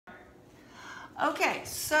Okay,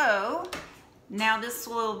 so now this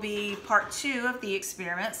will be part 2 of the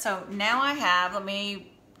experiment. So now I have, let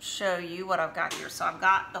me show you what I've got here. So I've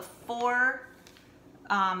got the 4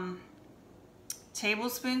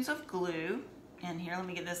 tablespoons of glue in here. Let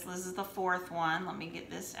me get this. This is the 4th one. Let me get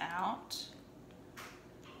this out.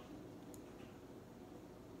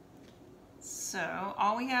 So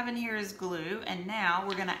all we have in here is glue, and now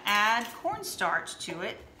we're going to add cornstarch to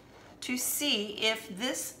it to see if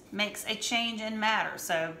this makes a change in matter.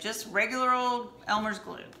 So just regular old Elmer's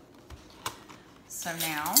glue. So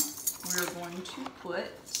now we're going to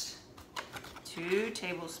put 2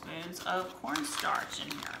 tablespoons of cornstarch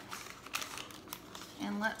in here.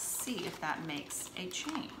 And let's see if that makes a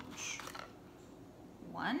change.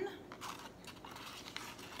 1,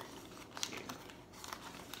 2.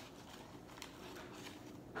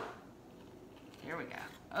 Here we go.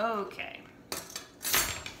 Okay.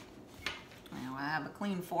 Now I have a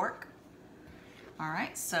clean fork. All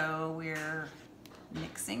right, so we're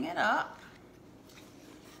mixing it up.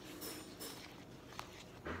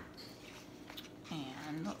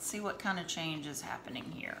 And let's see what kind of change is happening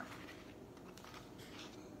here.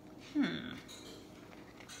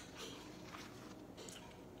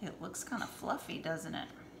 It looks kind of fluffy, doesn't it?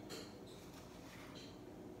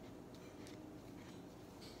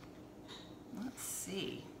 Let's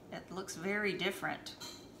see. It looks very different.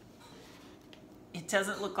 It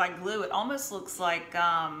doesn't look like glue. It almost looks like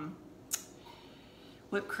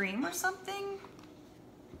whipped cream or something.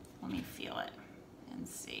 Let me feel it and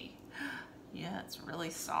see. Yeah, it's really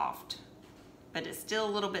soft, but it's still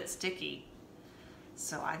a little bit sticky.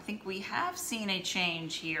 So I think we have seen a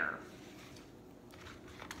change here.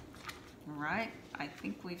 Right? I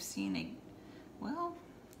think we've seen a, well,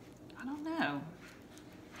 I don't know.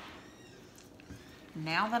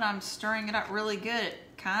 Now that I'm stirring it up really good, it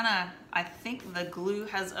kind of, I think the glue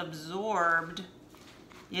has absorbed.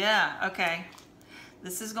 Yeah, okay.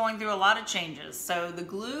 This is going through a lot of changes. So the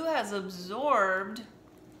glue has absorbed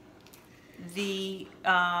the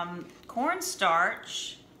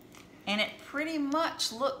cornstarch, and it pretty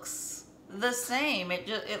much looks the same.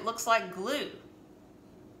 It looks like glue.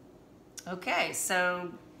 Okay,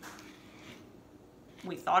 so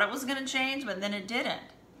we thought it was going to change, but then it didn't.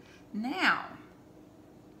 Now,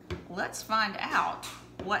 let's find out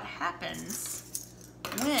what happens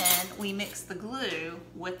when we mix the glue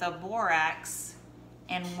with a borax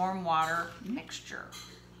and warm water mixture.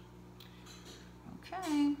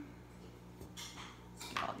 Okay.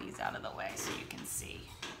 Let's get all these out of the way so you can see.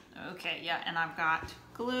 Okay, yeah, and I've got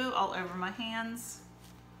glue all over my hands.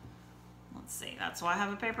 Let's see, that's why I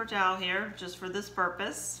have a paper towel here, just for this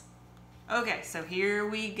purpose. Okay, so here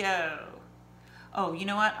we go. Oh, you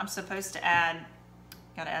know what? I'm supposed to add,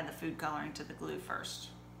 gotta add the food coloring to the glue first.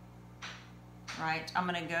 Right, I'm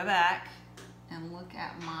gonna go back and look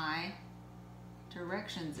at my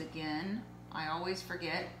directions again. I always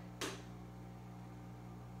forget.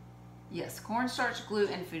 Yes, cornstarch, glue,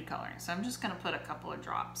 and food coloring. So I'm just gonna put a couple of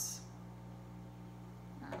drops.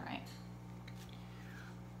 All right.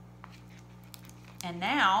 And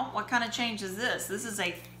now, what kind of change is this? This is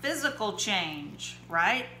a physical change,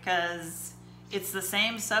 right? Because it's the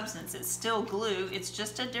same substance. It's still glue. It's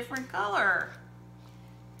just a different color.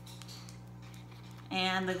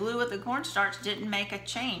 And the glue with the cornstarch didn't make a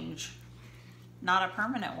change. Not a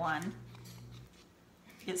permanent one.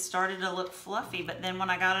 It started to look fluffy, but then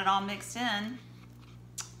when I got it all mixed in,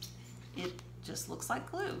 it just looks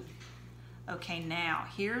like glue. Okay, now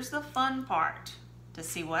here's the fun part to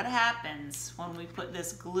see what happens when we put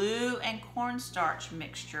this glue and cornstarch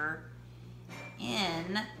mixture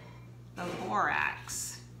in the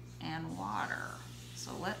borax and water.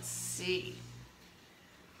 So let's see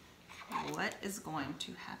what is going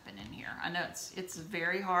to happen in here. I know it's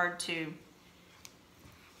very hard to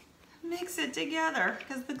mix it together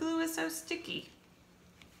because the glue is so sticky.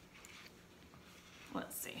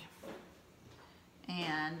 Let's see.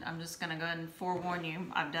 And I'm just gonna go ahead and forewarn you,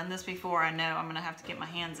 I've done this before. I know I'm gonna have to get my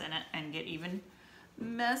hands in it and get even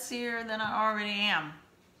messier than I already am.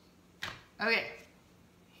 Okay,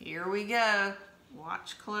 here we go.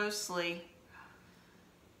 Watch closely.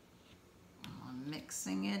 I'm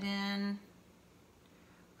mixing it in.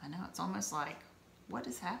 I know it's almost like, what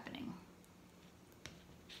is happening?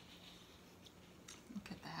 Look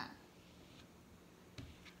at that.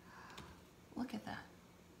 Look at that.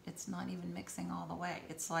 It's not even mixing all the way.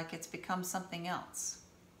 It's like it's become something else.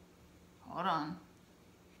 Hold on.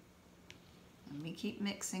 Let me keep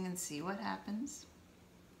mixing and see what happens.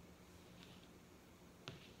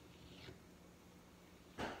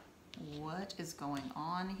 What is going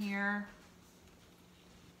on here?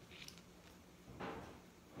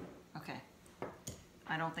 Okay,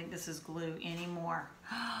 I don't think this is glue anymore.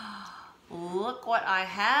 Look what I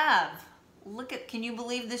have. Look at, can you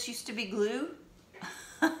believe this used to be glue?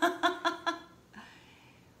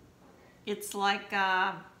 It's like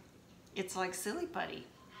Silly Putty.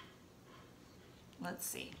 Let's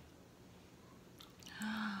see.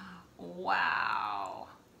 Wow.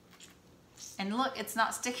 And look, it's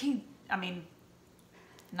not sticking, I mean,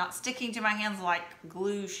 not sticking to my hands like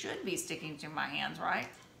glue should be sticking to my hands, right?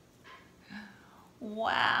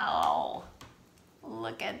 Wow.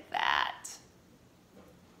 Look at that.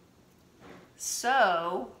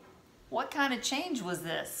 So, what kind of change was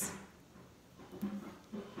this?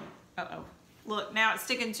 Uh-oh. Look, now it's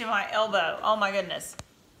sticking to my elbow. Oh my goodness.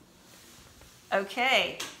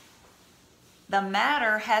 Okay. The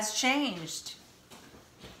matter has changed.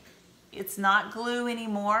 It's not glue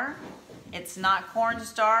anymore. It's not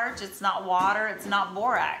cornstarch. It's not water. It's not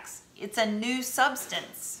borax. It's a new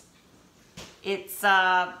substance. It's,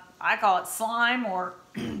 I call it slime or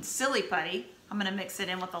Silly Putty. I'm going to mix it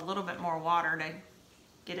in with a little bit more water to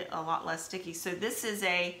get it a lot less sticky. So this is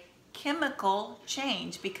a chemical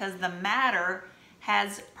change because the matter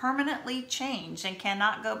has permanently changed and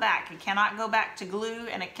cannot go back. It cannot go back to glue,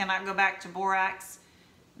 and it cannot go back to borax,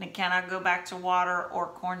 and it cannot go back to water or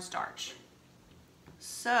cornstarch.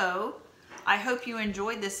 So I hope you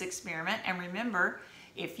enjoyed this experiment, and remember,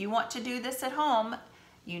 if you want to do this at home,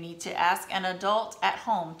 you need to ask an adult at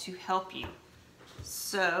home to help you.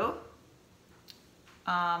 So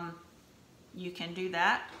you can do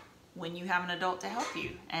that when you have an adult to help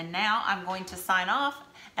you. And now I'm going to sign off,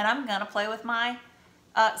 and I'm gonna play with my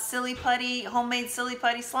Silly Putty, homemade Silly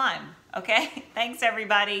Putty slime. Okay, thanks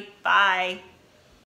everybody, bye.